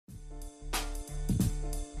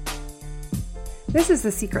This is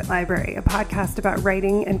The Secret Library, a podcast about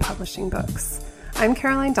writing and publishing books. I'm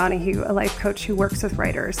Caroline Donahue, a life coach who works with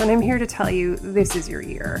writers, and I'm here to tell you this is your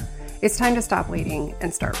year. It's time to stop waiting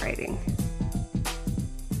and start writing.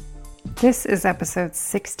 This is episode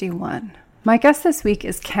 61. My guest this week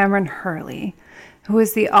is Kameron Hurley, who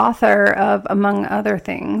is the author of, among other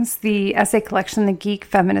things, the essay collection, The Geek,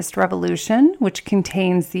 Feminist Revolution, which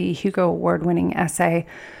contains the Hugo Award-winning essay,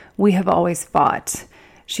 We Have Always Fought.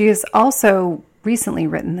 She has also recently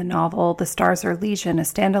written the novel The Stars Are Legion, a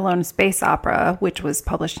standalone space opera, which was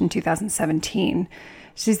published in 2017.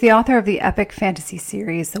 She's the author of the epic fantasy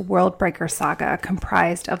series, The Worldbreaker Saga,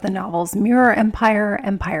 comprised of the novels Mirror Empire,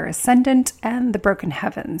 Empire Ascendant, and The Broken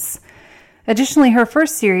Heavens. Additionally, her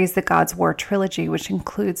first series, the God's War trilogy, which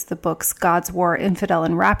includes the books God's War, Infidel,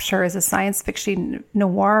 and Rapture, is a science fiction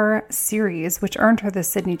noir series which earned her the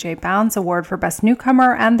Sidney J. Bounds Award for Best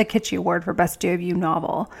Newcomer and the Kitschy Award for Best Debut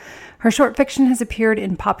Novel. Her short fiction has appeared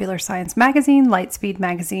in Popular Science Magazine, Lightspeed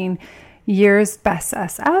Magazine, Year's Best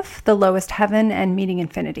SF, The Lowest Heaven, and Meeting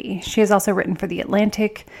Infinity. She has also written for The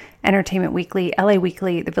Atlantic, Entertainment Weekly, LA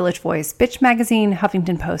Weekly, The Village Voice, Bitch Magazine,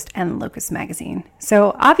 Huffington Post, and Locus Magazine.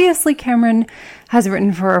 So obviously Kameron has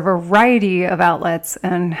written for a variety of outlets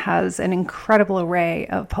and has an incredible array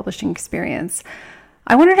of publishing experience.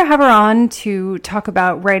 I wanted to have her on to talk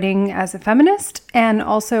about writing as a feminist and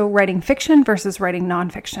also writing fiction versus writing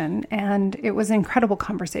nonfiction. And it was an incredible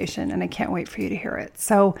conversation, and I can't wait for you to hear it.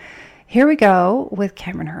 So here we go with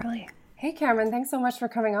Kameron Hurley. Hey, Kameron, thanks so much for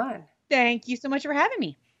coming on. Thank you so much for having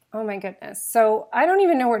me. Oh, my goodness. So I don't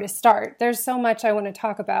even know where to start. There's so much I want to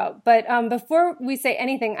talk about. But before we say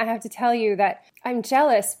anything, I have to tell you that I'm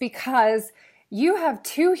jealous because you have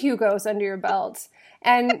 2 Hugos under your belt.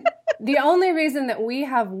 And the only reason that we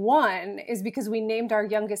have one is because we named our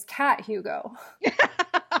youngest cat Hugo.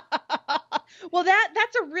 Well,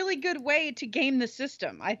 that's a really good way to game the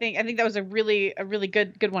system. I think that was a really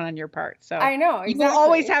good one on your part. So I know, exactly. You will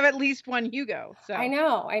always have at least one Hugo. So I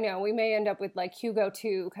know. We may end up with like Hugo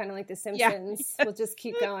 2, kind of like The Simpsons. Yeah. We'll just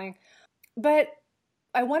keep going. But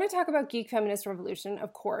I want to talk about Geek Feminist Revolution,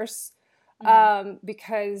 of course,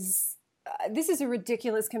 because this is a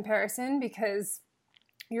ridiculous comparison because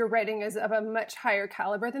your writing is of a much higher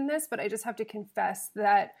caliber than this. But I just have to confess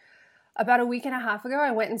that about a week and a half ago,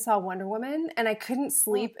 I went and saw Wonder Woman, and I couldn't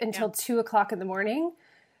sleep until 2 o'clock in the morning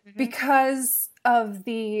because of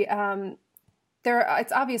the,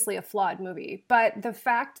 it's obviously a flawed movie, but the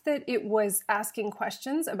fact that it was asking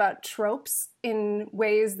questions about tropes in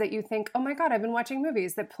ways that you think, oh my God, I've been watching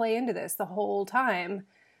movies that play into this the whole time.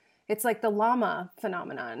 It's like the llama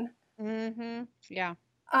phenomenon. Mm-hmm. Yeah.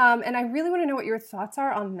 And I really want to know what your thoughts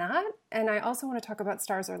are on that. And I also want to talk about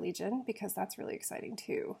Stars Are Legion because that's really exciting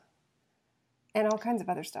too. And all kinds of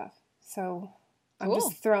other stuff. So I'm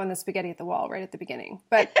just throwing the spaghetti at the wall right at the beginning.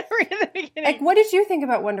 But right at the beginning. Like, what did you think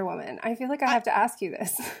about Wonder Woman? I feel like I have to ask you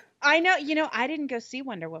this. I know. I didn't go see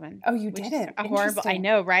Wonder Woman. Oh, you didn't? A horrible. I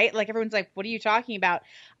know, right? Like everyone's like, "What are you talking about?"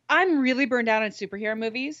 I'm really burned out on superhero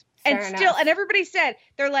movies, and everybody said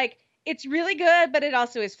they're like, it's really good, but it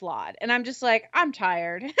also is flawed. And I'm just like, I'm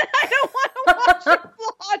tired. I don't want to watch a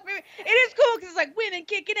flawed movie. It is cool because it's like women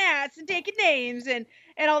kicking ass and taking names and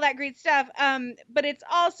all that great stuff. But it's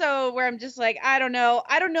also where I'm just like, I don't know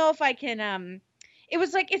if I can.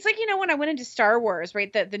 It's like when I went into Star Wars,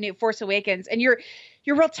 right? The new Force Awakens, and you're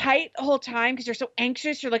real tight the whole time because you're so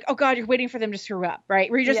anxious. You're like, oh God, you're waiting for them to screw up, right?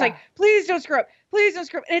 Where you're just like, please don't screw up. Please don't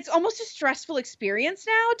screw up. And it's almost a stressful experience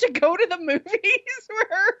now to go to the movies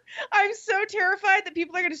where I'm so terrified that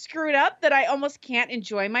people are going to screw it up that I almost can't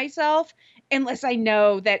enjoy myself unless I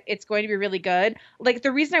know that it's going to be really good. Like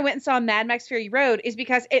the reason I went and saw Mad Max Fury Road is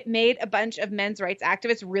because it made a bunch of men's rights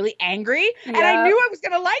activists really angry. And I knew I was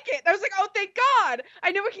going to like it. I was like, oh, thank God.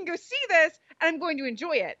 I know I can go see this and I'm going to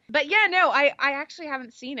enjoy it. But yeah, no, I actually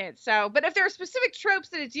haven't seen it. So, but if there are specific tropes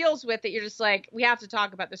that it deals with that you're just like, we have to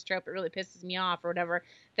talk about this trope, it really pisses me off or whatever,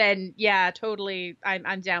 then yeah, totally.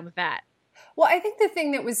 I'm down with that. Well, I think the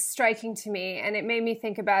thing that was striking to me, and it made me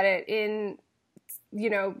think about it in,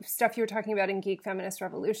 stuff you were talking about in Geek Feminist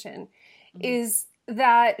Revolution, is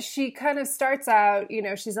that she kind of starts out,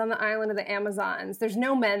 she's on the island of the Amazons. There's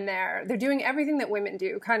no men there. They're doing everything that women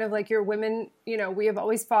do, kind of like your women, we have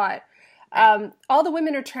always fought. All the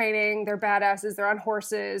women are training. They're badasses. They're on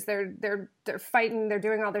horses. They're fighting. They're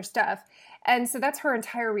doing all their stuff. And so that's her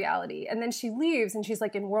entire reality. And then she leaves and she's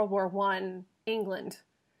like in World War I, England.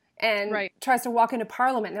 And tries to walk into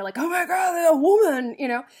Parliament. And they're like, oh my God, a woman,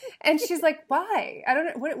 And she's like, why? I don't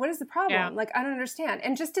know. What is the problem? Yeah. Like, I don't understand.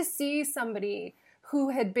 And just to see somebody who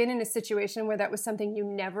had been in a situation where that was something you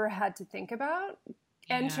never had to think about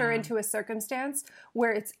enter into a circumstance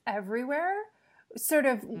where it's everywhere sort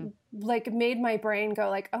of like made my brain go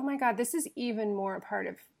like, oh my God, this is even more a part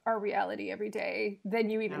of our reality every day than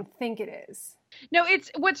you even think it is. No, it's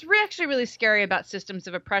what's actually really scary about systems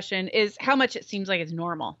of oppression is how much it seems like it's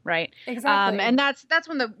normal, right? Exactly. And that's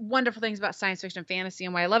one of the wonderful things about science fiction and fantasy,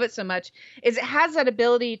 and why I love it so much is it has that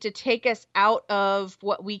ability to take us out of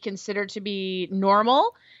what we consider to be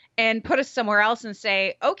normal and put us somewhere else and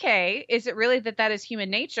say, okay, is it really that is human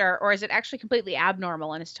nature, or is it actually completely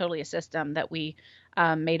abnormal and it's totally a system that we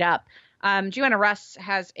made up? Joanna Russ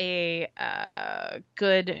has a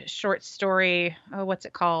good short story. Oh, what's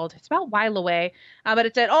it called? It's about While Away, but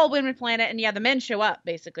it's at All Women Planet. And yeah, the men show up,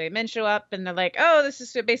 basically. Men show up and they're like, oh, this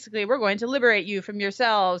is basically, we're going to liberate you from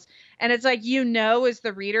yourselves. And it's like, as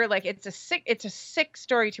the reader, like it's a sick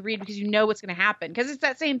story to read because you know what's going to happen. Because it's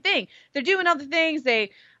that same thing. They're doing other things.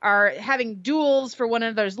 They are having duels for one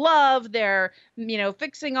another's love. They're,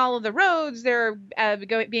 fixing all of the roads. They're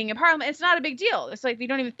being in Parliament. It's not a big deal. It's like they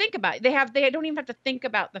don't even think about it. They don't even have to think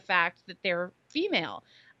about the fact that they're female,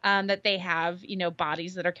 that they have,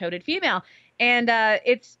 bodies that are coded female. And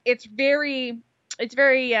it's very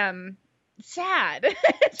sad.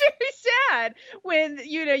 It's very sad when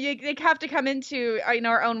they have to come into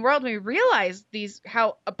our own world and we realize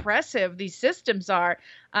how oppressive these systems are,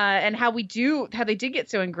 and how they did get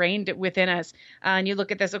so ingrained within us. And you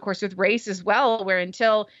look at this, of course, with race as well, where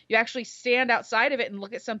until you actually stand outside of it and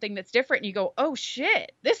look at something that's different, and you go, oh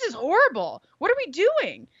shit, this is horrible. What are we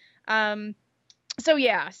doing? So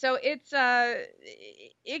it's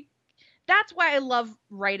that's why I love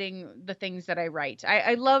writing the things that I write.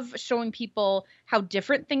 I love showing people how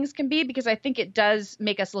different things can be, because I think it does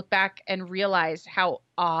make us look back and realize how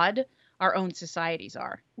odd our own societies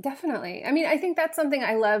are. Definitely. I mean, I think that's something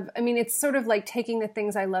I love. I mean, it's sort of like taking the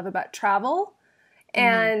things I love about travel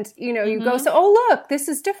and, you go, so, oh, look, this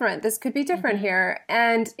is different. This could be different here.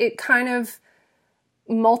 And it kind of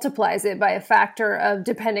multiplies it by a factor of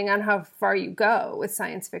depending on how far you go with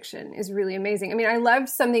science fiction is really amazing. I mean, I loved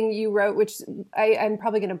something you wrote, which I'm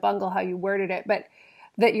probably going to bungle how you worded it, but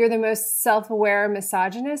that you're the most self-aware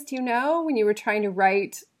misogynist, when you were trying to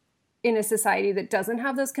write in a society that doesn't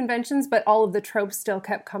have those conventions, but all of the tropes still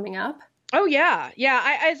kept coming up. Oh yeah. Yeah.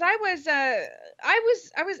 I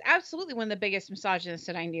was absolutely one of the biggest misogynists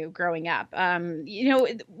that I knew growing up.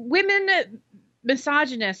 Women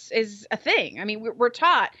misogynist is a thing. I mean, we're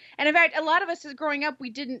taught. And in fact, a lot of us as growing up, we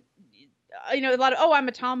didn't, I'm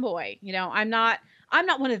a tomboy, I'm not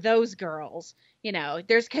one of those girls,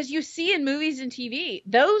 because you see in movies and TV,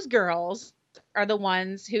 those girls are the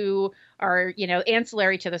ones who are,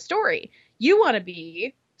 ancillary to the story. You want to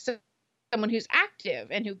be someone who's active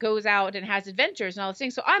and who goes out and has adventures and all those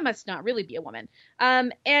things. So I must not really be a woman.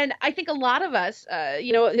 And I think a lot of us,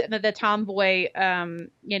 the tomboy,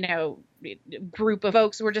 group of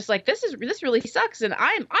folks were just like, this really sucks. And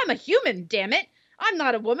I'm a human, damn it. I'm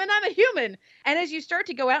not a woman. I'm a human. And as you start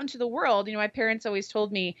to go out into the world, my parents always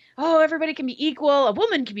told me, oh, everybody can be equal. A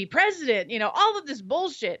woman can be president, all of this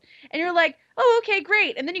bullshit. And you're like, oh, okay,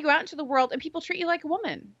 great. And then you go out into the world and people treat you like a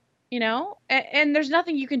woman, and there's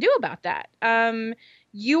nothing you can do about that.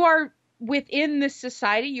 You are within this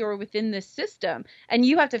society, you're within this system, and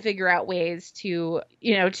you have to figure out ways to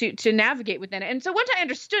navigate within it. And so once I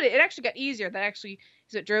understood it, it actually got easier. That actually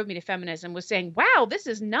is what drove me to feminism, was saying, wow, this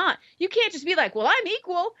is not, you can't just be like, well, I'm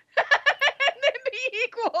equal and then be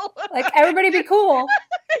equal. Like, everybody be cool.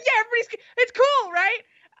 Yeah, it's cool, right?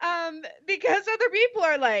 Because other people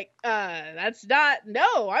are like, that's not,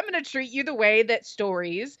 no, I'm going to treat you the way that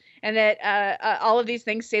stories and that all of these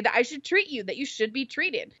things say that I should treat you, that you should be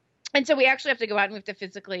treated. And so we actually have to go out and we have to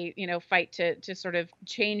physically, fight to sort of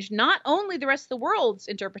change not only the rest of the world's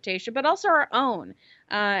interpretation, but also our own.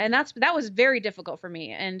 And that was very difficult for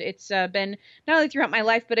me. And it's been not only throughout my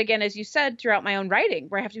life, but again, as you said, throughout my own writing,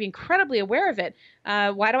 where I have to be incredibly aware of it.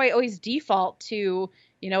 Why do I always default to,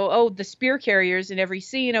 the spear carriers in every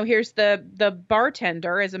scene? Oh, here's the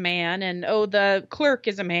bartender as a man, and the clerk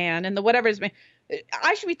is a man, and the whatever is a man.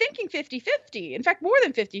 I should be thinking 50-50. In fact, more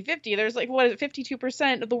than 50-50. There's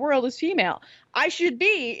 52% of the world is female. I should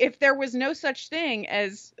be, if there was no such thing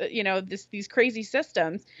as, these crazy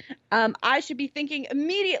systems, I should be thinking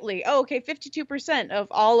immediately, 52% of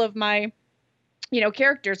all of my,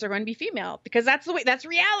 characters are going to be female, because that's the way, that's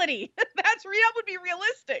reality. That would be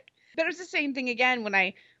realistic. But it was the same thing again when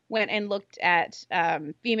I went and looked at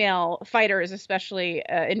female fighters, especially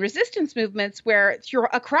in resistance movements, where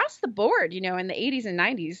across the board, in the 80s and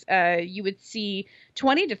 90s, you would see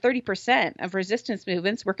 20 to 30% of resistance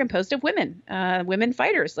movements were composed of women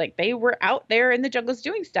fighters. Like, they were out there in the jungles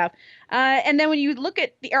doing stuff. And then when you look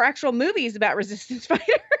at our actual movies about resistance fighters,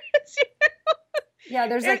 Yeah,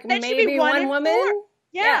 there's like That should be maybe one woman. 4.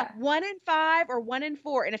 Yeah, 1 in 5 or 1 in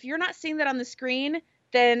 4. And if you're not seeing that on the screen,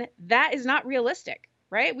 then that is not realistic,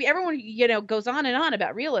 right? Everyone, goes on and on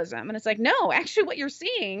about realism. And it's like, no, actually what you're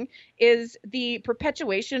seeing is the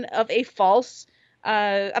perpetuation of a false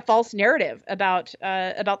narrative about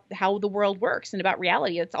how the world works and about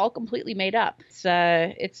reality. It's all completely made up.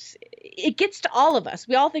 It gets to all of us.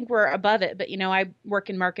 We all think we're above it, but I work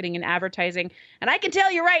in marketing and advertising, and I can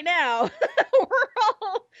tell you right now,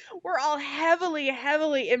 we're all heavily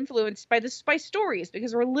influenced by stories,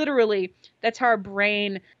 because that's how our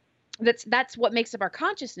brain. That's what makes up our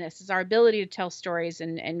consciousness, is our ability to tell stories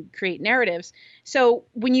and create narratives. So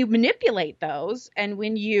when you manipulate those, and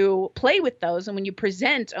when you play with those, and when you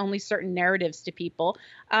present only certain narratives to people,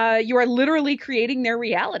 you are literally creating their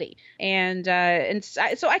reality. And so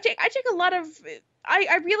I take a lot of.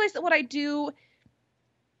 I realize that what I do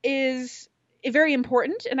is very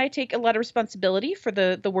important, and I take a lot of responsibility for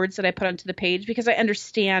the words that I put onto the page, because I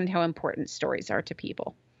understand how important stories are to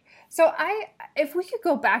people. So if we could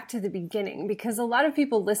go back to the beginning, because a lot of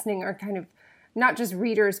people listening are kind of not just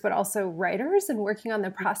readers, but also writers and working on the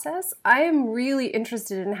process. I am really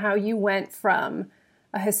interested in how you went from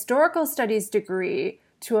a historical studies degree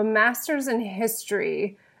to a master's in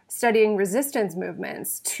history studying resistance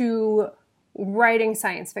movements to writing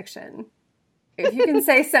science fiction. If you can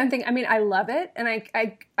say something, I mean, I love it. And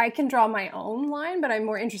I can draw my own line, but I'm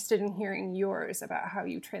more interested in hearing yours about how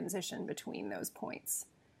you transition between those points.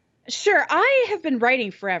 Sure. I have been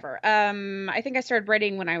writing forever. I think I started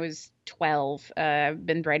writing when I was 12. I've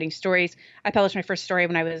been writing stories. I published my first story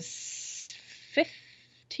when I was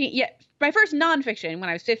 15. Yeah, my first nonfiction when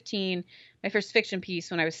I was 15. My first fiction piece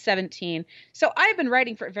when I was 17. So I've been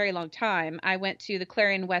writing for a very long time. I went to the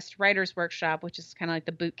Clarion West Writers Workshop, which is kind of like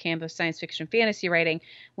the boot camp of science fiction fantasy writing,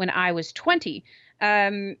 when I was 20. So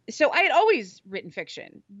I had always written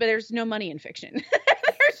fiction, but there's no money in fiction.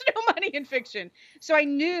 There's no money in fiction. So I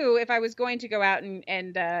knew if I was going to go out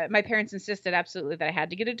and my parents insisted absolutely that I had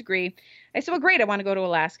to get a degree. I said, well, great, I want to go to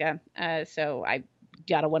Alaska. So I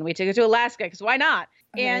got a one-way ticket to Alaska, because why not?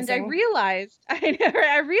 Amazing. And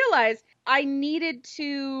I realized I needed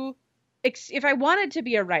to, if I wanted to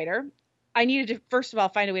be a writer, I needed to, first of all,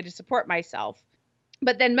 find a way to support myself.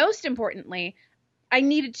 But then most importantly, I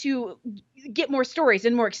needed to get more stories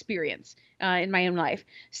and more experience in my own life.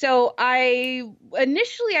 So I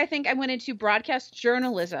think I went into broadcast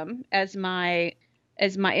journalism for my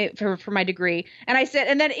degree. And I said,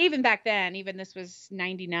 and then even back then, even this was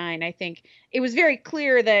 99, I think it was very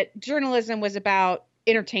clear that journalism was about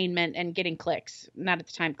entertainment and getting clicks, not at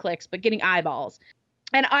the time clicks, but getting eyeballs.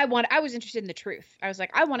 And I was interested in the truth. I was like,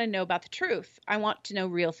 I want to know about the truth. I want to know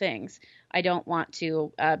real things. I don't want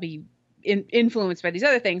to be influenced by these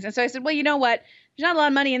other things. And so I said, well, you know what? There's not a lot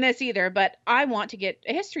of money in this either, but I want to get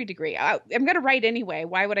a history degree. I'm going to write anyway.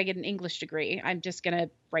 Why would I get an English degree? I'm just going to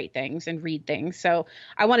write things and read things. So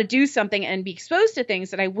I want to do something and be exposed to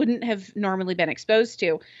things that I wouldn't have normally been exposed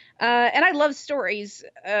to. And I love stories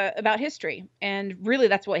about history. And really,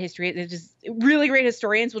 that's what history is. It's just really great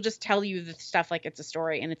historians will just tell you the stuff like it's a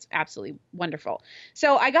story, and it's absolutely wonderful.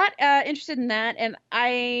 So I got interested in that, and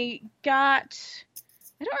I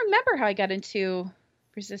don't remember how I got into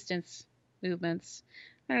resistance movements.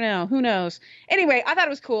 I don't know. Who knows? Anyway, I thought it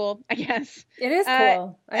was cool, I guess. It is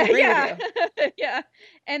cool. I agree with you. Yeah.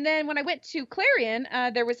 And then when I went to Clarion,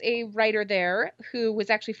 there was a writer there who was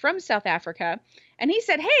actually from South Africa. And he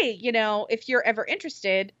said, hey, if you're ever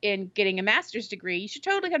interested in getting a master's degree, you should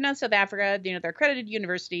totally come down to South Africa. They're accredited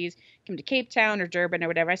universities, come to Cape Town or Durban or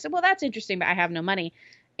whatever. I said, well, that's interesting, but I have no money.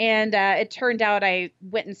 And it turned out I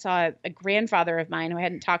went and saw a grandfather of mine who I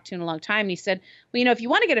hadn't talked to in a long time. And he said, well, if you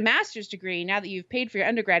want to get a master's degree, now that you've paid for your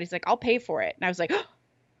undergrad, he's like, I'll pay for it. And I was like, oh,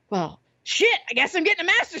 well, shit, I guess I'm getting a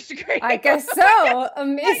master's degree. I guess so.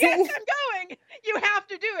 Amazing. I guess I'm going. You have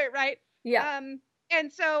to do it, right? Yeah.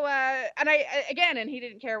 And so, and he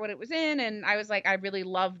didn't care what it was in. And I was like, I really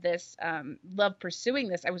love this, love pursuing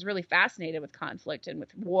this. I was really fascinated with conflict and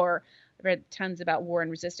with war. I read tons about war and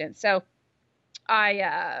resistance. So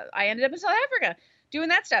I ended up in South Africa doing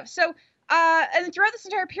that stuff. So, and throughout this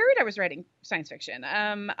entire period, I was writing science fiction.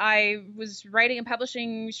 I was writing and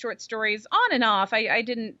publishing short stories on and off. I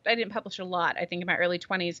didn't publish a lot. I think in my early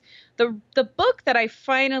 20s, the book that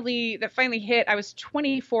finally hit, I was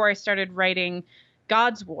 24. I started writing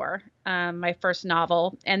God's War, my first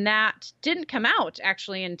novel, and that didn't come out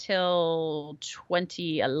actually until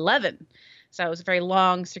 2011. So it was a very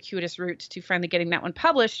long, circuitous route to finally getting that one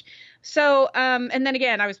published. So, and then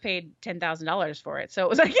again, I was paid $10,000 for it. So it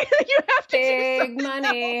was like, you have to big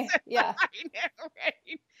money. Yeah. I know,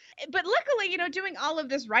 right? But luckily, doing all of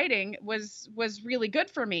this writing was really good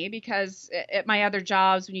for me, because at my other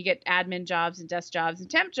jobs, when you get admin jobs and desk jobs and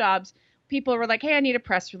temp jobs, people were like, hey, I need a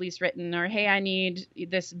press release written, or hey, I need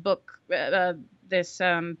this book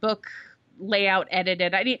book layout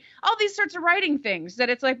edited. I need all these sorts of writing things that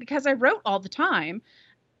it's like, because I wrote all the time,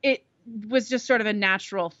 it was just sort of a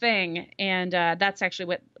natural thing. And that's actually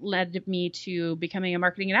what led me to becoming a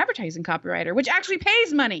marketing and advertising copywriter, which actually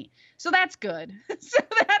pays money. So that's good. So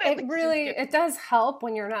that it does help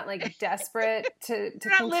when you're not like desperate to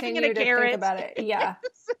continue to think about it. Yeah.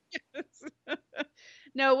 Yes.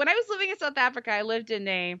 No, when I was living in South Africa, I lived in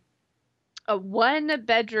a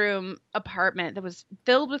 1-bedroom apartment that was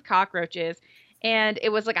filled with cockroaches. And it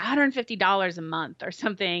was like $150 a month or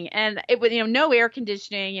something. And it was, no air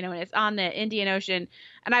conditioning, and it's on the Indian Ocean.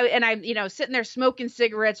 And I, sitting there smoking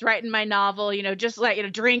cigarettes, writing my novel, just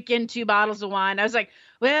like, drinking 2 bottles of wine. I was like,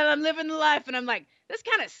 well, I'm living the life. And I'm like, this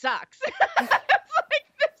kind of sucks. I was like,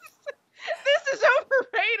 this is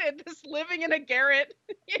overrated, this living in a garret.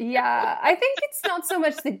 Yeah. I think it's not so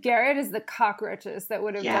much the garret as the cockroaches that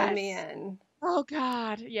would have done me in. Oh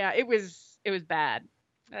God. Yeah. It was bad.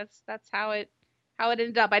 That's how it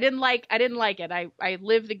ended up. I didn't like it. I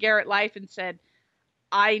lived the garret life and said,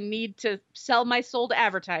 I need to sell my soul to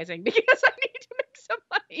advertising because I need to make some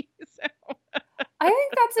money. So I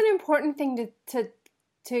think that's an important thing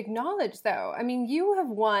to acknowledge, though. I mean, you have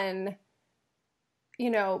won,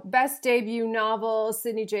 Best Debut Novel,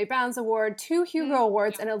 Sidney J. Bounds Award, 2 Hugo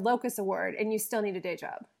Awards, and a Locus Award, and you still need a day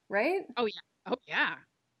job, right? Oh yeah.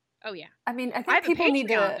 I mean, I think people need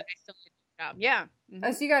to. I still need a job. Yeah. Mm-hmm.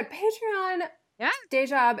 Oh, so you got Patreon, day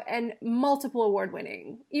job, and multiple award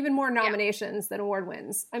winning, even more nominations than award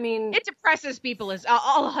wins. I mean, it depresses people as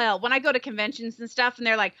all hell. When I go to conventions and stuff, and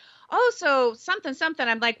they're like, "Oh, so something."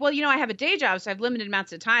 I'm like, "Well, I have a day job, so I have limited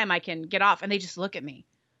amounts of time I can get off." And they just look at me,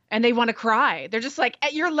 and they want to cry. They're just like,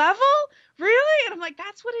 "At your level, really?" And I'm like,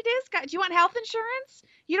 "That's what it is, guys. Do you want health insurance?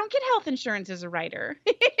 You don't get health insurance as a writer.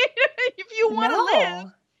 If you want to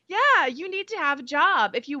live." Yeah, you need to have a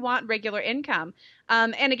job if you want regular income.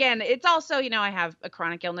 And again, it's also, I have a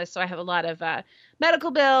chronic illness, so I have a lot of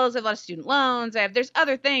medical bills, I have a lot of student loans. There's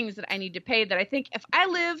other things that I need to pay that I think if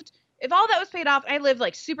all that was paid off, I lived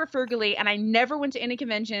like super frugally, and I never went to any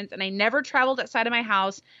conventions, and I never traveled outside of my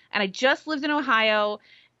house, and I just lived in Ohio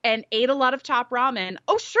and ate a lot of top ramen.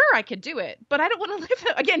 Oh, sure, I could do it, but I don't want to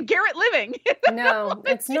live, again, garret living. No,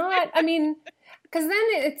 it's not. I mean, because then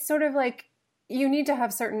it's sort of like, you need to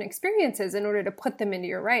have certain experiences in order to put them into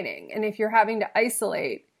your writing. And if you're having to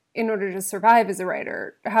isolate in order to survive as a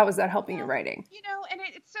writer, how is that helping your writing? And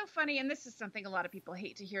it's so funny, and this is something a lot of people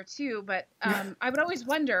hate to hear too, but I would always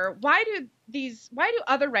wonder, why do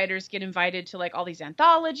other writers get invited to like all these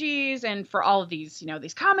anthologies and for all of these,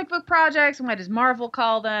 these comic book projects, and why does Marvel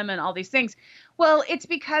call them and all these things? Well, it's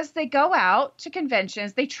because they go out to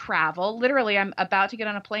conventions, they travel. Literally, I'm about to get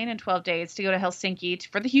on a plane in 12 days to go to Helsinki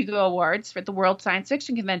for the Hugo Awards for the World Science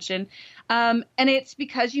Fiction Convention. And it's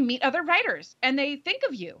because you meet other writers and they think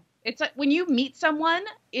of you. It's like when you meet someone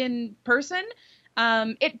in person,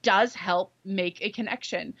 it does help make a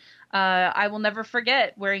connection. I will never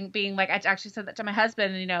forget being like, I actually said that to my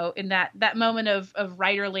husband, in that moment of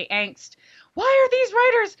writerly angst. Why are these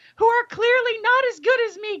writers who are clearly not as good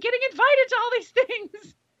as me getting invited to all these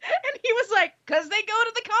things? And he was like, because they go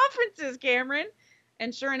to the conferences, Cameron.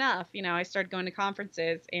 And sure enough, I started going to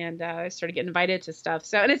conferences and I started getting invited to stuff.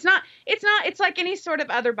 So, and it's like any sort of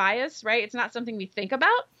other bias, right? It's not something we think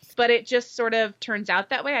about, but it just sort of turns out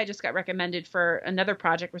that way. I just got recommended for another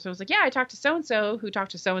project where someone was like, yeah, I talked to so-and-so who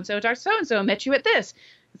talked to so-and-so, talked to so-and-so, met you at this.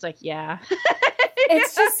 It's like, yeah.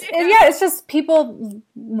 It's just people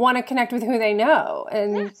want to connect with who they know.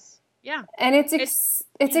 And yes. Yeah. And it's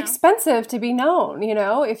expensive to be known,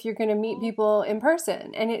 if you're going to meet people in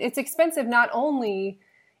person. And it's expensive not only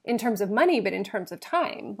in terms of money, but in terms of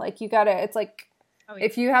time. Like it's like,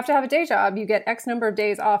 if you have to have a day job, you get X number of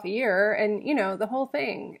days off a year. And, the whole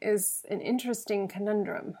thing is an interesting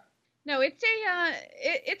conundrum. No, it's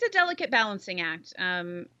a delicate balancing act.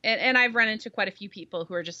 And I've run into quite a few people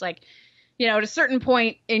who are just like, at a certain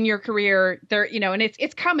point in your career there, and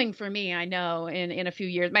it's coming for me, I know, in a few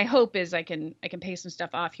years. My hope is I can pay some stuff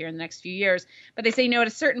off here in the next few years. But they say, at a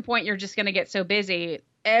certain point, you're just going to get so busy.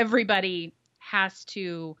 Everybody has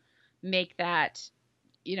to make that,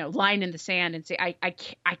 line in the sand and say, I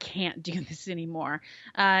can't do this anymore.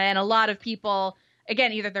 And a lot of people,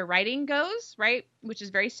 again, either their writing goes, right, which is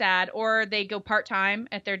very sad, or they go part-time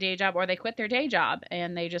at their day job, or they quit their day job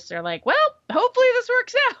and they just are like, well, hopefully this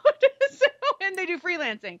works out. And they do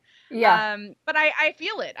freelancing. Yeah. But I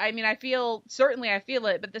feel it. I mean, I feel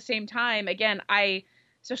it, but at the same time, again, I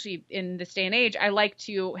especially in this day and age, I like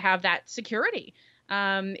to have that security.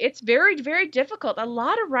 It's very, very difficult. A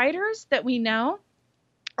lot of writers that we know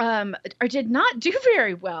or did not do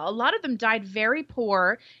very well. A lot of them died very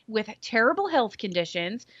poor with terrible health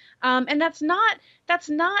conditions. And that's not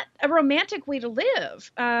a romantic way to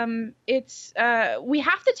live. We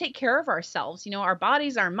have to take care of ourselves, our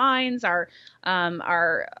bodies, our minds, our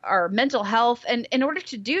mental health. And in order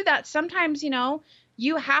to do that, sometimes,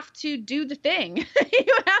 you have to do the thing.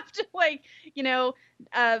 You have to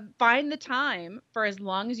find the time for as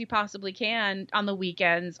long as you possibly can on the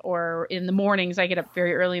weekends or in the mornings. I get up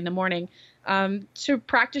very early in the morning to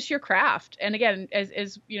practice your craft. And again,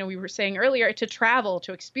 as we were saying earlier, to travel,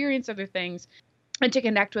 to experience other things, and to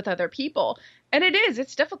connect with other people. And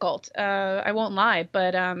it's difficult. I won't lie,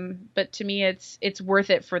 but to me, it's worth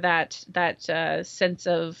it for that sense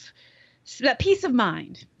of that peace of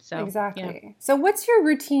mind. So exactly. Yeah. So what's your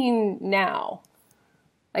routine now?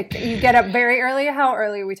 Like, you get up very early. How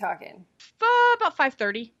early are we talking? About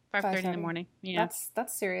 5:30 in the morning. Yeah.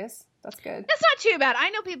 That's serious. That's good. That's not too bad. I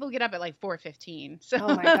know people get up at like 4:15. So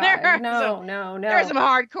oh my God. No. There's some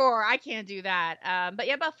hardcore. I can't do that. But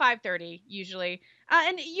yeah, about 5:30 usually.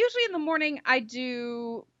 And usually in the morning I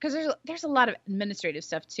do, because there's a lot of administrative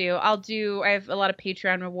stuff too. I have a lot of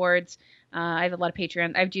Patreon rewards. I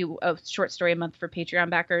do a short story a month for Patreon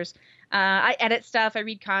backers. I edit stuff. I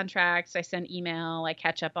read contracts. I send email. I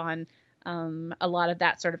catch up on a lot of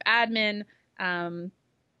that sort of admin.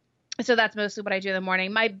 So that's mostly what I do in the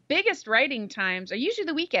morning. My biggest writing times are usually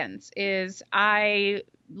the weekends. I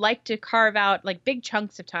like to carve out like big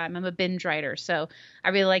chunks of time. I'm a binge writer, so I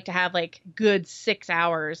really like to have like good 6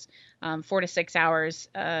 hours, 4 to 6 hours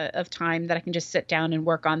of time that I can just sit down and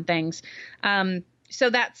work on things. So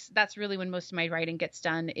that's really when most of my writing gets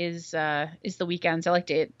done is the weekends. I like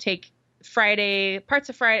to take parts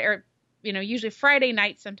of Friday, or usually Friday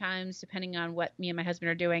night sometimes, depending on what me and my husband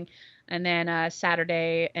are doing, and then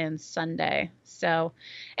Saturday and Sunday. So,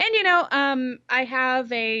 and I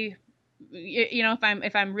have if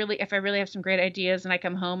I really have some great ideas and I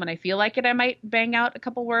come home and I feel like it, I might bang out a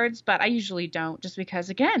couple words, but I usually don't, just because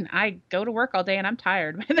again, I go to work all day and I'm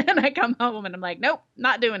tired, and then I come home and I'm like, nope,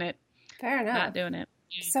 not doing it. Fair enough. Not doing it.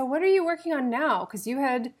 Yeah. So what are you working on now? Because you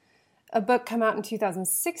had a book come out in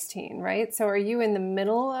 2016, right? So are you in the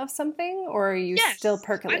middle of something, or are you still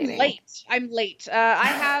percolating? I'm late. I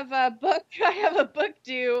have a book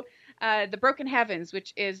due, The Broken Heavens,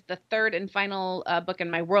 which is the third and final book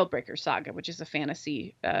in my Worldbreaker saga, which is a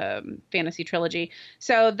fantasy trilogy.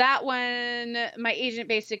 So that one, my agent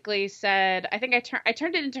basically said, I think I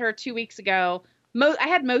turned it into her 2 weeks ago. I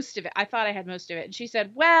had most of it. I thought I had most of it. And she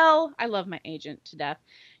said, well, I love my agent to death.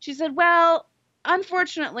 She said, well,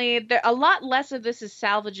 unfortunately, a lot less of this is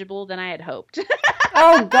salvageable than I had hoped.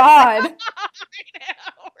 Oh, God. I know,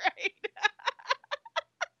 right?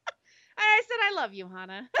 I said, I love you,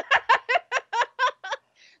 Hannah.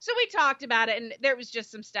 So we talked about it, and there was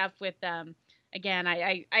just some stuff with, again,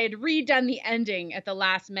 I had redone the ending at the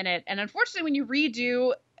last minute. And unfortunately, when you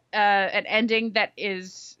redo an ending that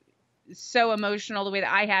is so emotional the way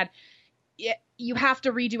that I had, you have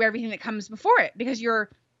to redo everything that comes before it, because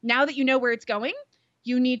now that you know where it's going,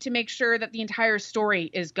 you need to make sure that the entire story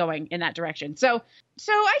is going in that direction. So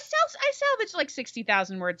I salvaged like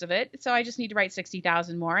 60,000 words of it. So I just need to write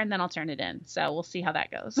 60,000 more, and then I'll turn it in. So we'll see how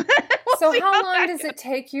that goes. So how long does it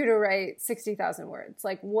take you to write 60,000 words?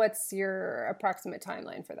 Like, what's your approximate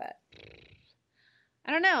timeline for that?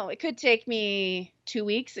 I don't know. It could take me 2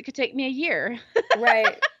 weeks. It could take me a year.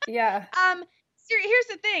 Right. Yeah. Here's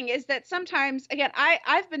the thing is that sometimes, again,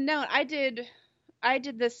 I've been known, I did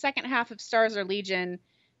the second half of Stars Are Legion,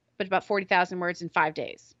 but about 40,000 words in 5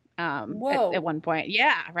 days. Whoa. At one point.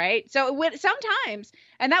 Yeah. Right. So sometimes,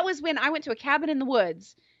 and that was when I went to a cabin in the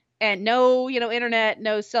woods and no, internet,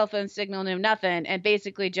 no cell phone signal, no nothing. And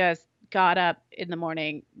basically just got up in the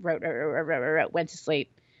morning, wrote, went to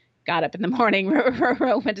sleep. Got up in the morning,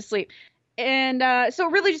 went to sleep. And so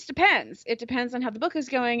it really just depends. It depends on how the book is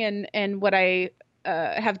going and what I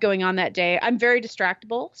have going on that day. I'm very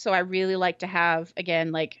distractible. So I really like to have,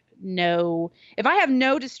 again, like if I have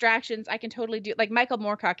no distractions, I can totally do, like Michael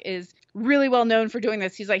Moorcock is really well known for doing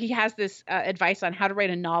this. He has this advice on how to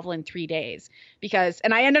write a novel in 3 days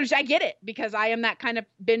and I get it, because I am that kind of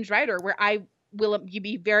binge writer where I will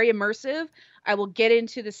be very immersive. I will get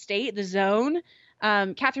into the zone.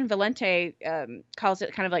 Catherine Valente calls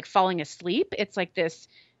it kind of like falling asleep. It's like this,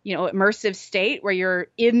 immersive state where you're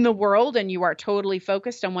in the world and you are totally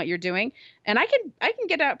focused on what you're doing. And I can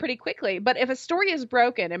get out pretty quickly. But if a story is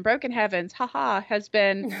broken, and Broken Heavens, has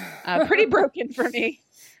been pretty broken for me,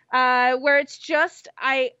 where it's just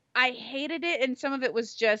I hated it, and some of it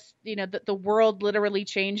was just, the world literally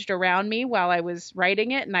changed around me while I was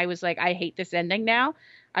writing it, and I was like, I hate this ending now.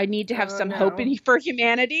 I need to have some hope for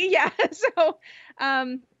humanity. Yeah.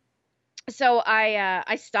 Um, so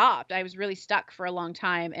I stopped. I was really stuck for a long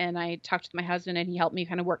time, and I talked with my husband, and he helped me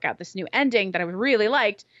kind of work out this new ending that I really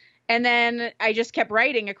liked. And then I just kept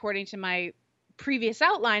writing according to my previous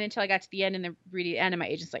outline until I got to the end, and the really end, and my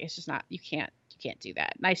agent's like, it's just not, you can't do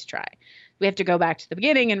that. Nice try. We have to go back to the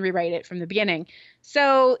beginning and rewrite it from the beginning.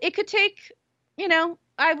 So it could take,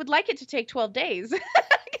 I would like it to take 12 days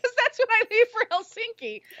because that's when I leave for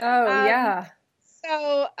Helsinki. Oh,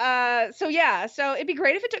 yeah. So it'd be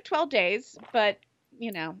great if it took 12 days, but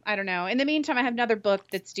I don't know. In the meantime, I have another book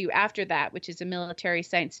that's due after that, which is a military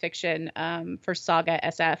science fiction for Saga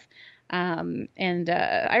SF.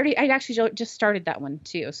 I actually just started that one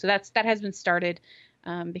too. So that has been started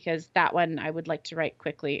because that one I would like to write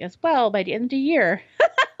quickly as well by the end of the year.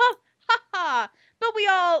 But we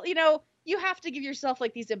all, you have to give yourself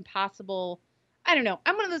like these impossible, I don't know.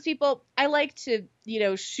 I'm one of those people, I like to,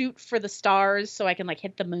 shoot for the stars so I can like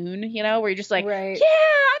hit the moon, where you're just like, right. Yeah,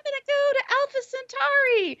 I'm going to go to Alpha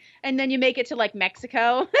Centauri. And then you make it to like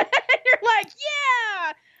Mexico. And you're like,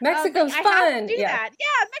 yeah. Mexico's fun. I have to do that.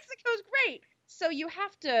 Yeah, Mexico's great. So you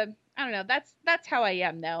have to, I don't know. That's how I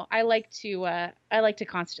am though. I like to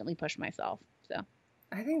constantly push myself. So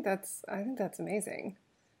I think that's amazing.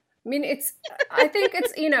 I mean, I think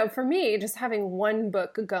it's, for me, just having one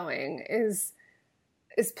book going is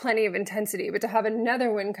plenty of intensity, but to have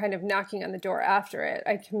another one kind of knocking on the door after it,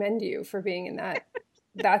 I commend you for being in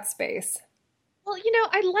that space. Well,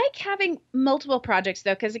 I like having multiple projects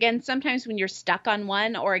though, because again, sometimes when you're stuck on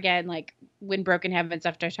one, or again, like when Broken Heavens,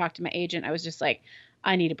 after I talked to my agent, I was just like,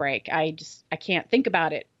 I need a break. I can't think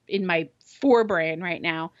about it in my forebrain right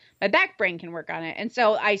now. My back brain can work on it. And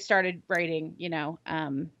so I started writing,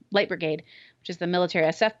 Light Brigade, which is the military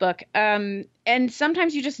SF book. And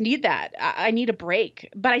sometimes you just need that. I need a break,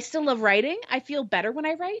 but I still love writing. I feel better when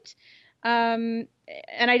I write. And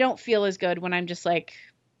I don't feel as good when I'm just like,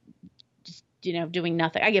 doing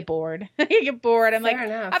nothing. I get bored. I'm Fair like,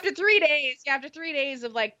 enough. after 3 days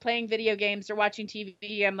of like playing video games or watching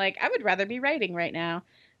TV, I'm like, I would rather be writing right now.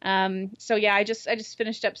 So yeah, I just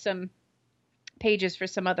finished up some pages for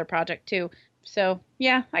some other project too. So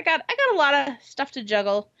yeah, I got a lot of stuff to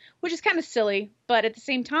juggle, which is kind of silly, but at the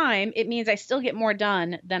same time, it means I still get more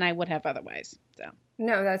done than I would have otherwise. So.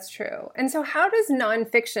 No, that's true. And so how does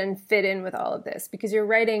nonfiction fit in with all of this? Because you're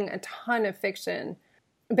writing a ton of fiction,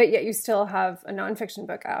 but yet you still have a nonfiction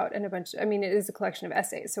book out and it is a collection of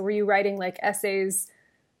essays. So were you writing like essays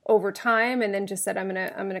over time and then just said, I'm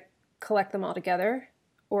going to collect them all together?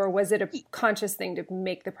 Or was it a conscious thing to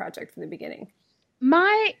make the project from the beginning?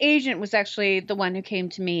 My agent was actually the one who came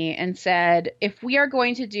to me and said, if we are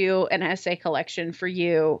going to do an essay collection for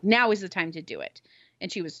you, now is the time to do it.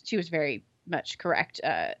 And she was very much correct.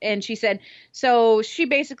 And she said, so she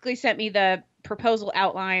basically sent me the proposal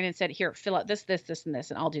outline and said, here, fill out this, and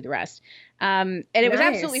this, and I'll do the rest. And it was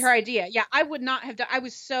absolutely her idea. Yeah, I would not have done, I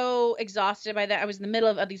was so exhausted by that. I was in the middle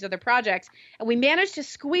of these other projects, and we managed to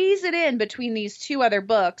squeeze it in between these two other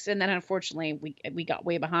books. And then unfortunately we got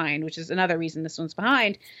way behind, which is another reason this one's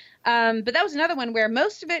behind. But that was another one where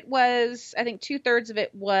most of it was, I think 2/3 of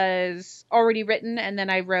it was already written. And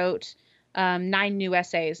then I wrote 9 new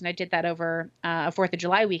essays, and I did that over a 4th of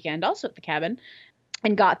July weekend, also at the cabin,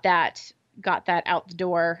 and got that out the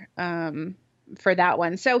door for that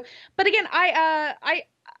one. So, but again, I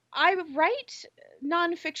write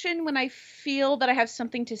nonfiction when I feel that I have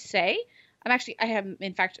something to say. I have,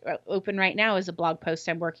 in fact, open right now is a blog post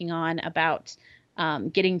I'm working on about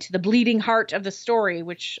getting to the bleeding heart of the story,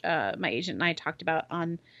 which my agent and I talked about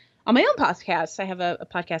on my own podcast. I have a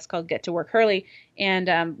podcast called Get to Work Hurley.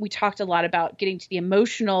 And we talked a lot about getting to the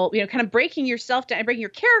emotional, kind of breaking yourself down, breaking your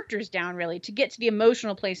characters down really to get to the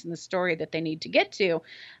emotional place in the story that they need to get to.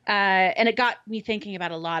 And it got me thinking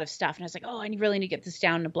about a lot of stuff. And I was like, oh, I really need to get this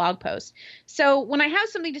down in a blog post. So when I have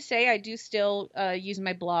something to say, I do still use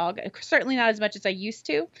my blog, certainly not as much as I used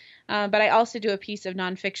to. But I also do a piece of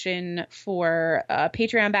nonfiction for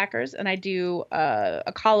Patreon backers, and I do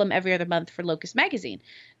a column every other month for Locust Magazine.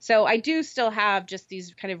 So I do still have just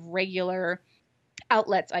these kind of regular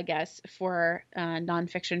outlets, I guess, for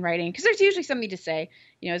nonfiction writing, because there's usually something to say,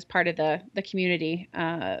 as part of the community,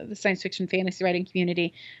 the science fiction fantasy writing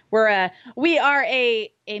community. We are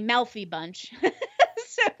a mouthy bunch,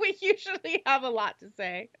 so we usually have a lot to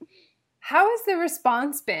say. How has the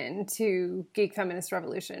response been to Geek Feminist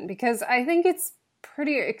Revolution? Because I think it's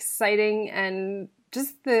pretty exciting, and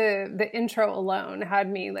just the intro alone had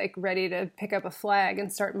me like ready to pick up a flag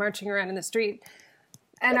and start marching around in the street.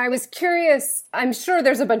 And I was curious, I'm sure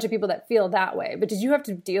there's a bunch of people that feel that way, but did you have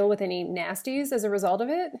to deal with any nasties as a result of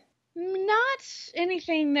it? Not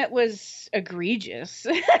anything that was egregious.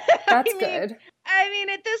 That's good. I mean,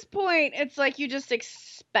 at this point, it's like you just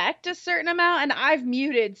expect a certain amount, and I've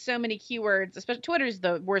muted so many keywords, especially Twitter's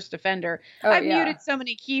the worst offender. I've muted so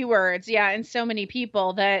many keywords, and so many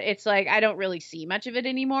people that it's like I don't really see much of it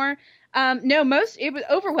anymore. No, it was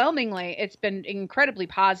overwhelmingly, it's been incredibly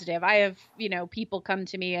positive. I have, people come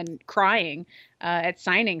to me and crying at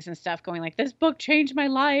signings and stuff going like, this book changed my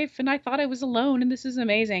life and I thought I was alone and this is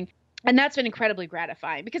amazing. And that's been incredibly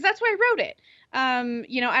gratifying because that's why I wrote it.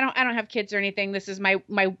 I don't have kids or anything. This is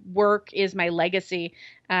my work is my legacy.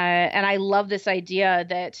 And I love this idea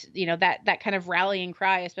that, that kind of rallying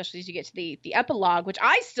cry, especially as you get to the epilogue, which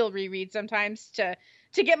I still reread sometimes to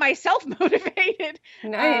get myself motivated.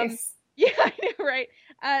 Nice. Yeah, I know, right?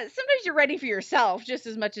 Sometimes you're writing for yourself just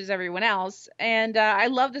as much as everyone else. And I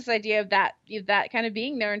love this idea of that kind of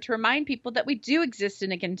being there and to remind people that we do exist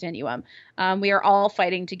in a continuum. We are all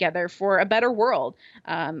fighting together for a better world.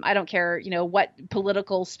 I don't care, what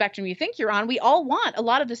political spectrum you think you're on. We all want a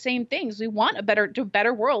lot of the same things. We want a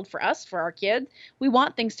better world for us, for our kids. We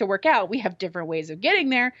want things to work out. We have different ways of getting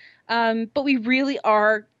there. But we really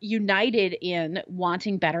are united in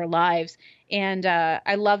wanting better lives. And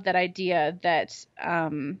I love that idea that,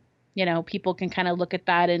 people can kind of look at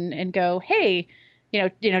that and go, hey,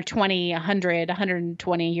 20, 100,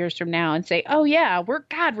 120 years from now and say, oh, yeah, we're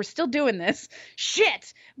still doing this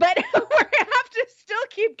shit. But we have to still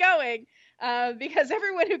keep going because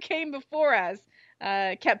everyone who came before us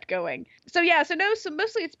kept going. So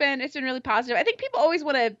mostly it's been really positive. I think people always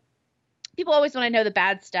want to know the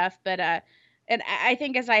bad stuff, but and I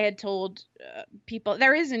think, as I had told people,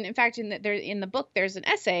 there is in fact in the book there's an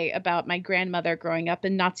essay about my grandmother growing up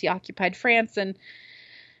in Nazi-occupied France and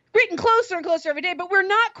getting closer and closer every day, but we're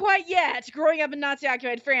not quite yet growing up in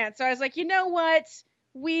Nazi-occupied France. So I was like, you know what,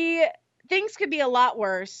 things could be a lot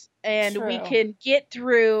worse, and we can get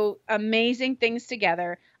through amazing things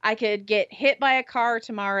together. I could get hit by a car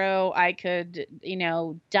tomorrow. I could,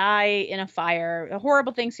 die in a fire.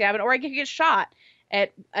 Horrible things could happen, or I could get shot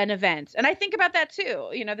at an event. And I think about that too.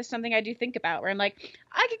 There's something I do think about where I'm like,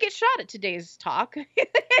 I could get shot at today's talk.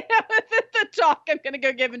 The talk I'm going to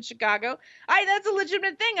go give in Chicago. That's a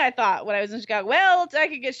legitimate thing, I thought, when I was in Chicago. Well, I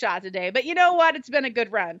could get shot today, but you know what? It's been a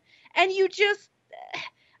good run. And you just,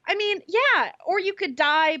 or you could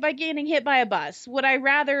die by getting hit by a bus. Would I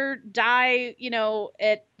rather die,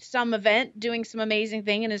 at some event doing some amazing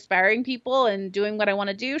thing and inspiring people and doing what I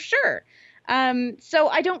want to do? Sure. So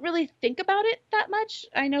I don't really think about it that much.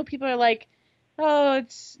 I know people are like, oh,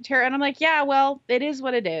 it's terrible. And I'm like, yeah, well, it is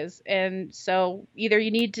what it is. And so either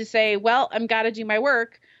you need to say, well, I'm got to do my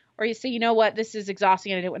work, or you say, you know what, this is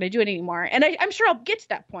exhausting and I don't want to do it anymore. And I'm sure I'll get to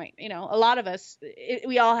that point. A lot of us,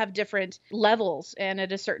 we all have different levels. And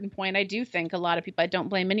at a certain point, I do think a lot of people, I don't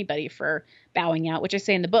blame anybody for bowing out, which I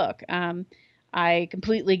say in the book. I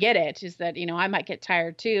completely get it, is that, I might get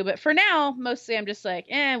tired too. But for now, mostly I'm just like,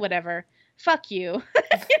 whatever. Fuck you.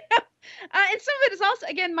 And some of it is also,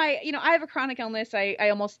 again, I have a chronic illness. I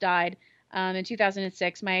almost died in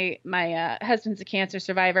 2006. My husband's a cancer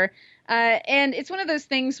survivor. And it's one of those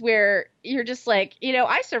things where you're just like,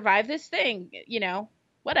 I survived this thing,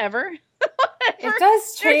 whatever. It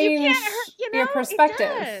does change your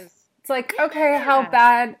perspective. It's like, okay, how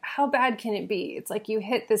bad can it be? It's like you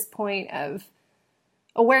hit this point of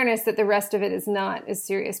awareness that the rest of it is not as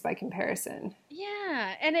serious by comparison.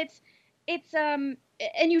 Yeah. And it's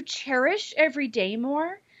and you cherish every day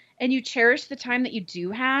more, and you cherish the time that you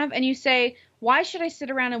do have, and you say, why should I sit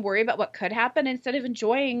around and worry about what could happen instead of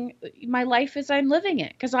enjoying my life as I'm living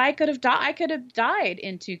it? Because I could have died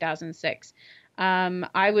in 2006.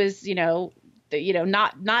 I was,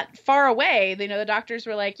 not far away. The doctors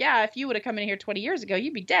were like, yeah, if you would have come in here 20 years ago,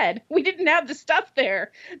 you'd be dead. We didn't have the stuff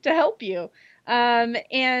there to help you. So I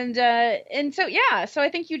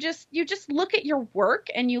think you just look at your work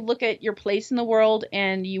and you look at your place in the world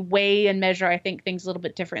and you weigh and measure, I think, things a little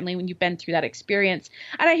bit differently when you've been through that experience.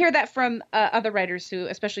 And I hear that from other writers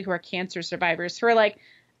especially who are cancer survivors, who are like,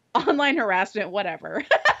 online harassment, whatever.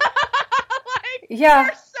 Yeah.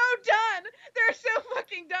 They're so done. They're so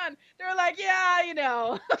fucking done. They're like,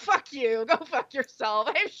 yeah, fuck you. Go fuck yourself.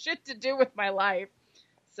 I have shit to do with my life.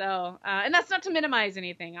 So, and that's not to minimize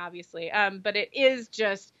anything, obviously. But it is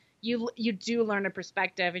just, you do learn a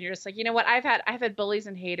perspective, and you're just like, you know what? I've had bullies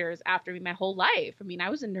and haters after me my whole life. I mean, I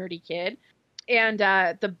was a nerdy kid, and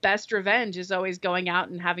the best revenge is always going out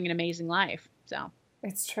and having an amazing life. So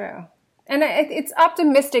it's true. And it's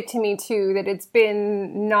optimistic to me, too, that it's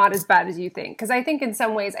been not as bad as you think. Because I think in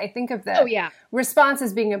some ways, I think of the response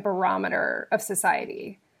as being a barometer of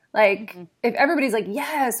society. Like, if everybody's like,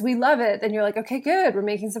 yes, we love it, then you're like, okay, good, we're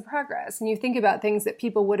making some progress. And you think about things that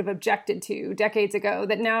people would have objected to decades ago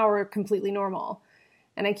that now are completely normal.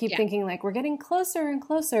 And I keep thinking, like, we're getting closer and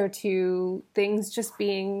closer to things just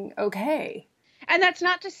being okay. And that's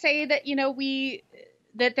not to say that,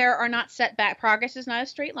 that there are not setbacks. Progress is not a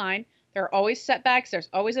straight line. There are always setbacks. There's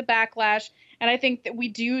always a backlash. And I think that we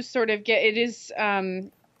do sort of it is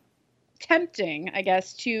tempting, I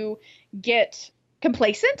guess, to get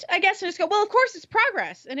complacent, I guess, and just go, well, of course it's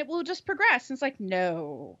progress and it will just progress. And it's like,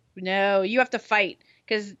 no, you have to fight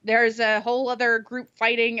because there's a whole other group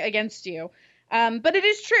fighting against you. But it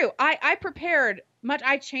is true. I prepared much.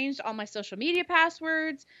 I changed all my social media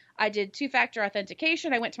passwords. I did 2-factor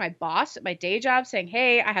authentication. I went to my boss at my day job saying,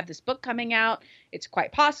 hey, I have this book coming out. It's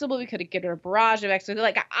quite possible we could get a barrage of extra.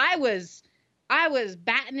 Like I was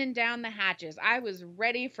battening down the hatches. I was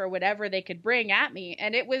ready for whatever they could bring at me.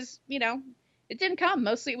 And it was, it didn't come.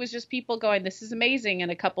 Mostly it was just people going, this is amazing.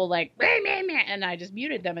 And a couple like, meh, meh, meh, and I just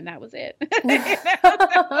muted them and that was it.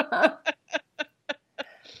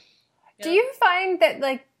 Do you find that,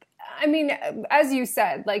 like, I mean, as you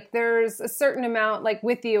said, like there's a certain amount, like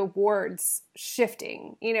with the awards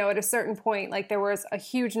shifting, at a certain point, like there was a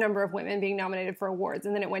huge number of women being nominated for awards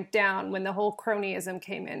and then it went down when the whole cronyism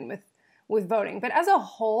came in with voting. But as a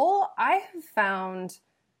whole, I have found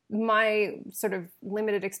my sort of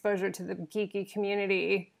limited exposure to the geeky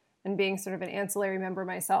community and being sort of an ancillary member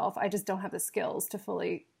myself, I just don't have the skills to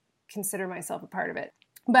fully consider myself a part of it.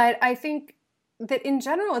 But I think that in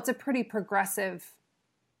general, it's a pretty progressive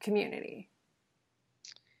community.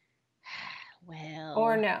 Well,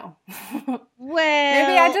 or no.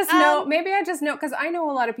 Well, maybe I just know because I know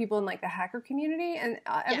a lot of people in like the hacker community and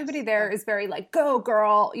everybody there is very like, go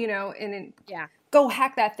girl, and go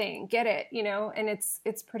hack that thing, get it, and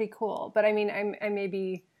it's pretty cool. But I mean, I may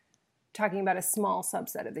be talking about a small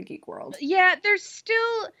subset of the geek world. Yeah,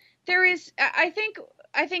 there is, I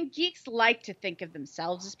think geeks like to think of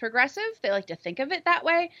themselves as progressive. They like to think of it that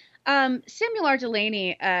way. Samuel R.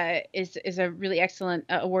 Delaney is a really excellent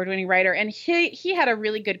award-winning writer, and he had a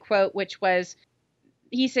really good quote, which was,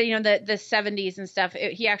 he said, the 70s and stuff,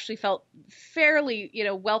 he actually felt fairly,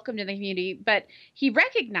 welcomed in the community, but he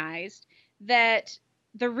recognized that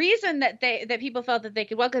the reason that people felt that they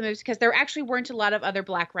could welcome him was because there actually weren't a lot of other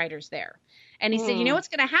Black writers there. And he said, what's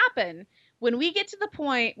going to happen when we get to the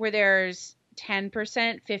point where there's 10%,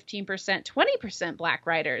 15%, 20% Black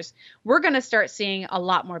writers, we're going to start seeing a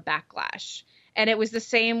lot more backlash. And it was the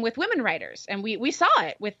same with women writers. And we saw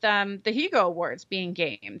it with the Hugo Awards being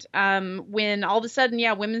gamed. When all of a sudden,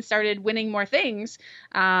 women started winning more things,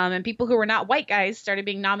 and people who were not white guys started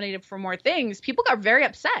being nominated for more things, people got very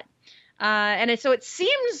upset. So it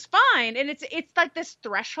seems fine. And it's like this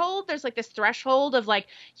threshold. There's like this threshold of like,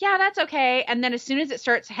 yeah, that's okay. And then as soon as it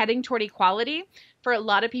starts heading toward equality, for a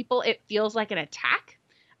lot of people, it feels like an attack.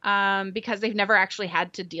 Because they've never actually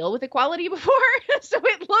had to deal with equality before. So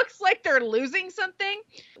it looks like they're losing something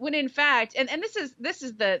when in fact, and this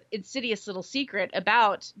is the insidious little secret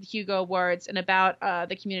about the Hugo Awards and about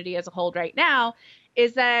the community as a whole right now,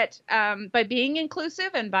 is that by being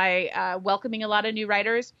inclusive and by welcoming a lot of new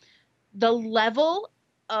writers, the level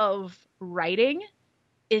of writing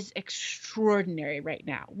is extraordinary right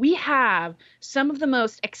now. We have some of the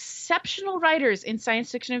most exceptional writers in science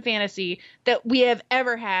fiction and fantasy that we have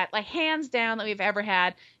ever had, like hands down that we've ever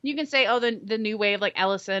had. You can say, oh, the new wave, like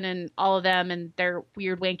Ellison and all of them and their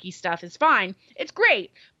weird wanky stuff is fine. It's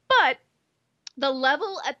great. But the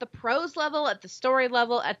level at the prose level, at the story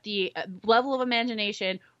level, at the level of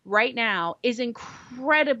imagination right now is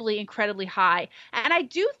incredibly, incredibly high. And I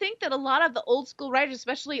do think that a lot of the old school writers,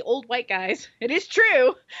 especially old white guys, it is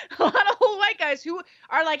true, a lot of old white guys who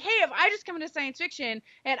are like, hey, if I just come into science fiction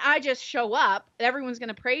and I just show up, everyone's going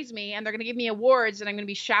to praise me and they're going to give me awards and I'm going to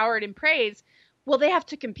be showered in praise. Well, they have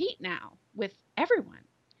to compete now with everyone.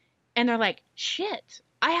 And they're like, shit,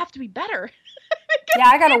 I have to be better. Yeah,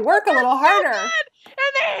 I got to work a little harder. So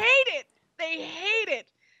and they hate it. They hate it.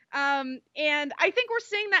 And I think we're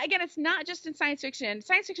seeing that again. It's not just in science fiction.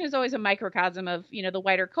 Science fiction is always a microcosm of, the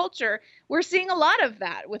wider culture. We're seeing a lot of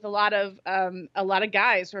that with a lot of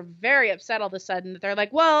guys who are very upset all of a sudden that they're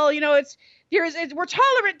like, well, we're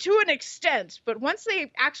tolerant to an extent, but once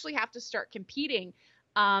they actually have to start competing,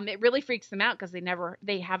 it really freaks them out because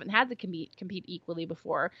they haven't had to compete equally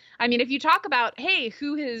before. I mean, if you talk about, hey,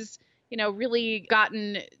 who has, really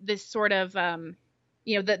gotten this sort of,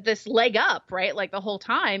 this leg up, right? Like the whole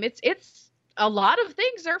time, it's a lot of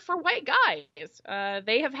things are for white guys.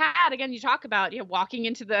 They have had, again, you talk about, walking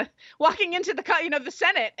into the the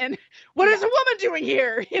Senate, and what is a woman doing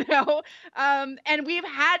here? And we've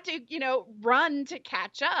had to, run to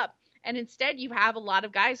catch up. And instead you have a lot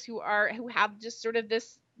of guys who have just sort of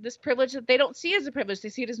this privilege that they don't see as a privilege. They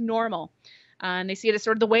see it as normal. And they see it as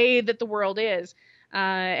sort of the way that the world is.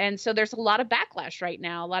 And so there's a lot of backlash right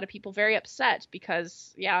now. A lot of people very upset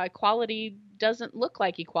because, equality doesn't look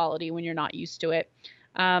like equality when you're not used to it.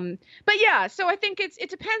 But yeah, so I think it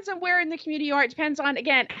depends on where in the community you are. It depends on,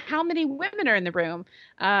 again, how many women are in the room,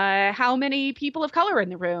 how many people of color are in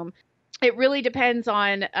the room. It really depends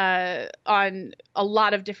on a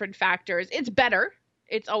lot of different factors. It's better.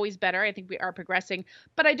 It's always better. I think we are progressing,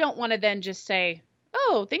 but I don't want to then just say,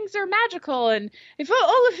 oh, things are magical. And if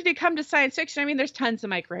you come to science fiction, I mean, there's tons of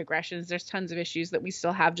microaggressions. There's tons of issues that we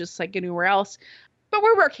still have just like anywhere else, but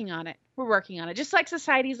we're working on it. We're working on it, just like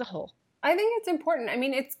society as a whole. I think it's important. I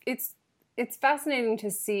mean, it's fascinating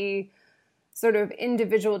to see sort of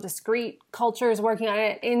individual discrete cultures working on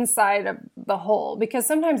it inside of the whole, because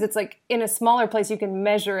sometimes it's like in a smaller place, you can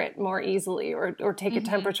measure it more easily or take a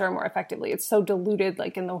temperature more effectively. It's so diluted,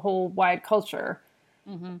 like in the whole wide culture.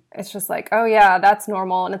 Mm-hmm. It's just like, oh yeah, that's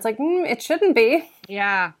normal. And it's like, it shouldn't be.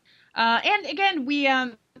 Yeah. And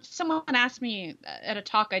again, someone asked me at a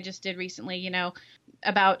talk I just did recently,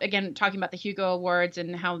 about, again, talking about the Hugo Awards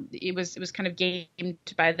and how it was kind of gamed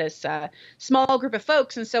by this small group of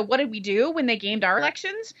folks. And so what did we do when they gamed our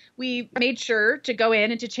elections? We made sure to go in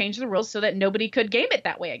and to change the rules so that nobody could game it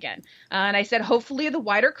that way again. And I said, hopefully the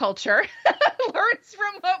wider culture learns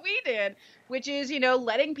from what we did, which is,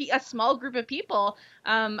 letting a small group of people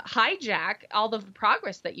hijack all of the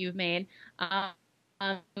progress that you've made.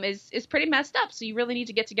 Is pretty messed up. So you really need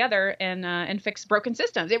to get together and fix broken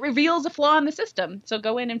systems. It reveals a flaw in the system. So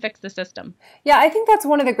go in and fix the system. Yeah, I think that's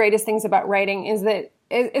one of the greatest things about writing is that,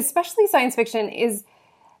 especially science fiction, is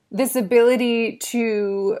this ability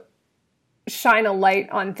to shine a light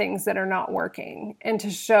on things that are not working and to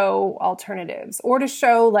show alternatives or to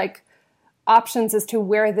show like options as to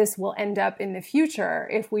where this will end up in the future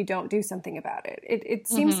if we don't do something about it. It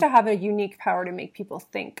seems to have a unique power to make people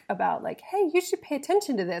think about like, hey, you should pay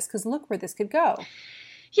attention to this because look where this could go.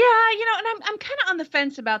 Yeah, and I'm kind of on the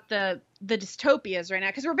fence about the dystopias right now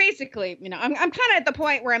because we're basically, I'm kind of at the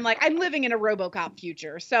point where I'm like, I'm living in a RoboCop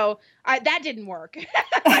future, so that didn't work.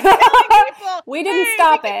 We didn't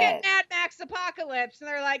stop we it. Get Mad Max Apocalypse, and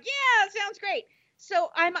they're like, yeah, it sounds great. So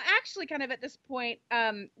I'm actually kind of at this point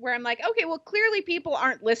where I'm like, okay, well, clearly people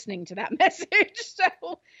aren't listening to that message.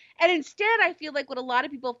 And instead, I feel like what a lot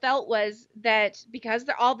of people felt was that because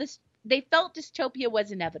they felt dystopia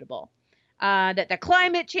was inevitable. That the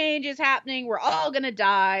climate change is happening. We're all going to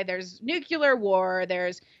die. There's nuclear war.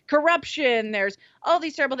 There's corruption. There's all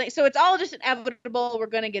these terrible things. So it's all just inevitable. We're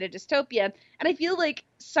going to get a dystopia. And I feel like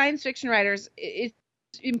science fiction writers, it's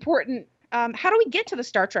important. How do we get to the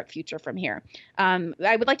Star Trek future from here?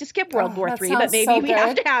 I would like to skip World War III, but maybe we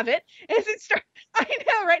have to have it. I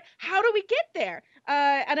know, right? How do we get there?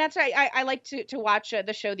 And that's why I like to watch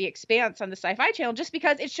the show The Expanse on the Sci-Fi Channel, just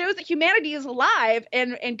because it shows that humanity is alive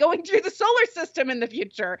and going through the solar system in the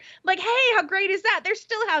future. Like, hey, how great is that?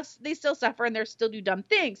 They still suffer and they still do dumb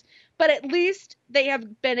things, but at least they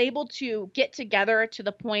have been able to get together to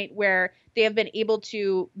the point where they have been able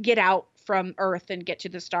to get out from Earth and get to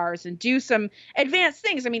the stars and do some advanced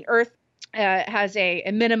things. I mean, Earth has a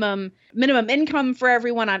minimum income for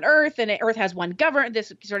everyone on Earth, and Earth has one government,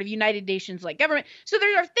 this sort of United Nations like government. So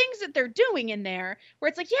there are things that they're doing in there where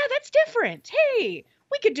it's like, yeah, that's different. Hey,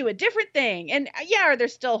 we could do a different thing. And yeah, are there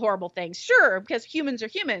still horrible things? Sure, because humans are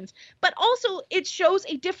humans. But also it shows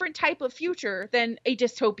a different type of future than a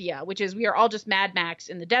dystopia, which is we are all just Mad Max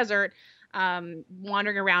in the desert,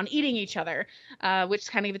 wandering around eating each other, which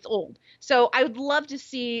kind of it's old. So I would love to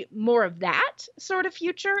see more of that sort of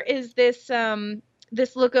future. Is this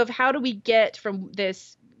this look of how do we get from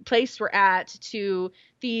this place we're at to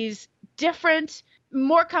these different,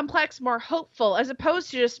 more complex, more hopeful, as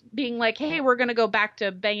opposed to just being like, hey, we're going to go back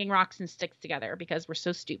to banging rocks and sticks together because we're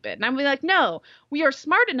so stupid. And I'm like, no, we are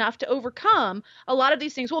smart enough to overcome a lot of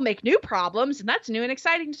these things. We'll make new problems, and that's new and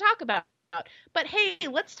exciting to talk about. But hey,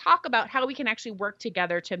 let's talk about how we can actually work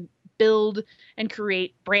together to build and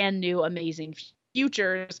create brand new, amazing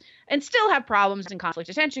futures and still have problems and conflict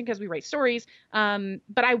and tension because we write stories.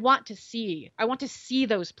 But I want to see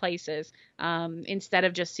those places instead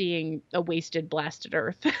of just seeing a wasted, blasted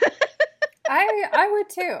Earth. I would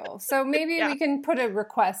too. So maybe we can put a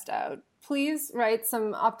request out. Please write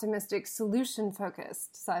some optimistic,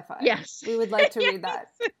 solution-focused sci-fi. Yes. We would like to read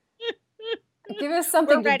that. Give us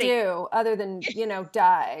something to do other than,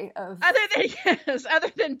 die of...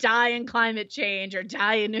 Other than die in climate change or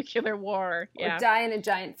die in nuclear war. Or die in a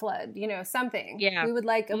giant flood, something. Yeah. We would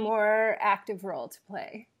like a more active role to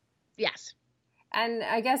play. Yes. And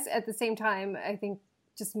I guess at the same time, I think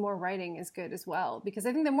just more writing is good as well. Because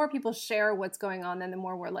I think the more people share what's going on, then the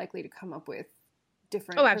more we're likely to come up with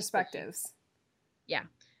different perspectives. Yeah.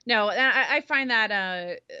 No, I find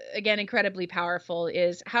that, again, incredibly powerful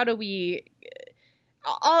is how do we,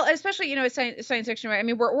 especially, science fiction, right? I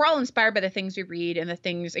mean, we're all inspired by the things we read and the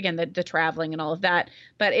things, again, the traveling and all of that.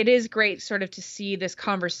 But it is great sort of to see this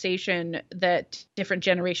conversation that different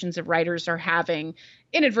generations of writers are having,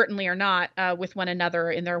 inadvertently or not, with one another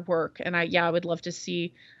in their work. And I would love to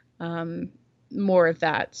see more of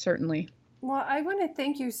that, certainly. Well, I want to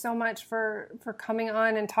thank you so much for coming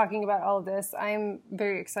on and talking about all of this. I'm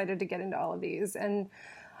very excited to get into all of these, and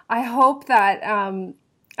I hope that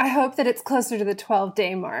it's closer to the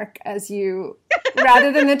 12-day mark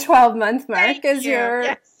rather than the 12-month mark, as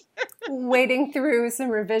you're wading through some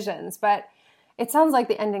revisions. But it sounds like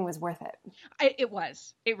the ending was worth it. It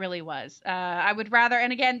was. It really was. I would rather,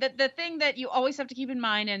 and again, the thing that you always have to keep in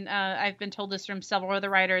mind, and I've been told this from several other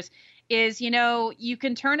writers, is, you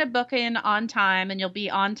can turn a book in on time and you'll be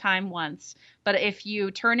on time once. But if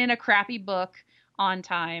you turn in a crappy book on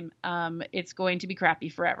time, it's going to be crappy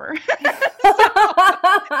forever. so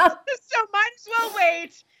might as well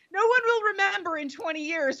wait. No one will remember in 20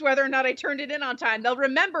 years whether or not I turned it in on time. They'll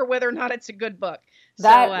remember whether or not it's a good book.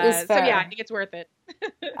 That is fair. So yeah, I think it's worth it.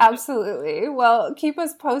 Absolutely. Well, keep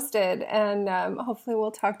us posted, and hopefully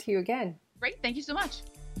we'll talk to you again. Great. Thank you so much.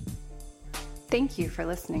 Thank you for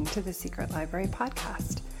listening to the Secret Library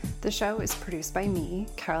podcast. The show is produced by me,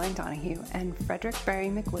 Caroline Donahue, and Frederick Barry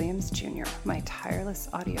McWilliams Jr., my tireless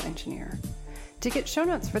audio engineer. To get show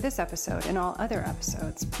notes for this episode and all other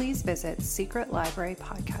episodes, please visit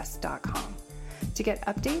secretlibrarypodcast.com. To get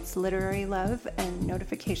updates, literary love, and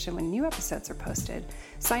notification when new episodes are posted,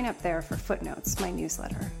 sign up there for Footnotes, my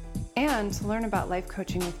newsletter. And to learn about life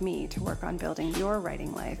coaching with me to work on building your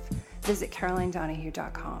writing life, visit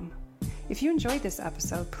carolinedonahue.com. If you enjoyed this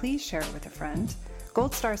episode, please share it with a friend.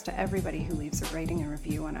 Gold stars to everybody who leaves a rating and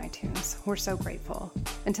review on iTunes. We're so grateful.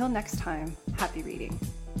 Until next time, happy reading.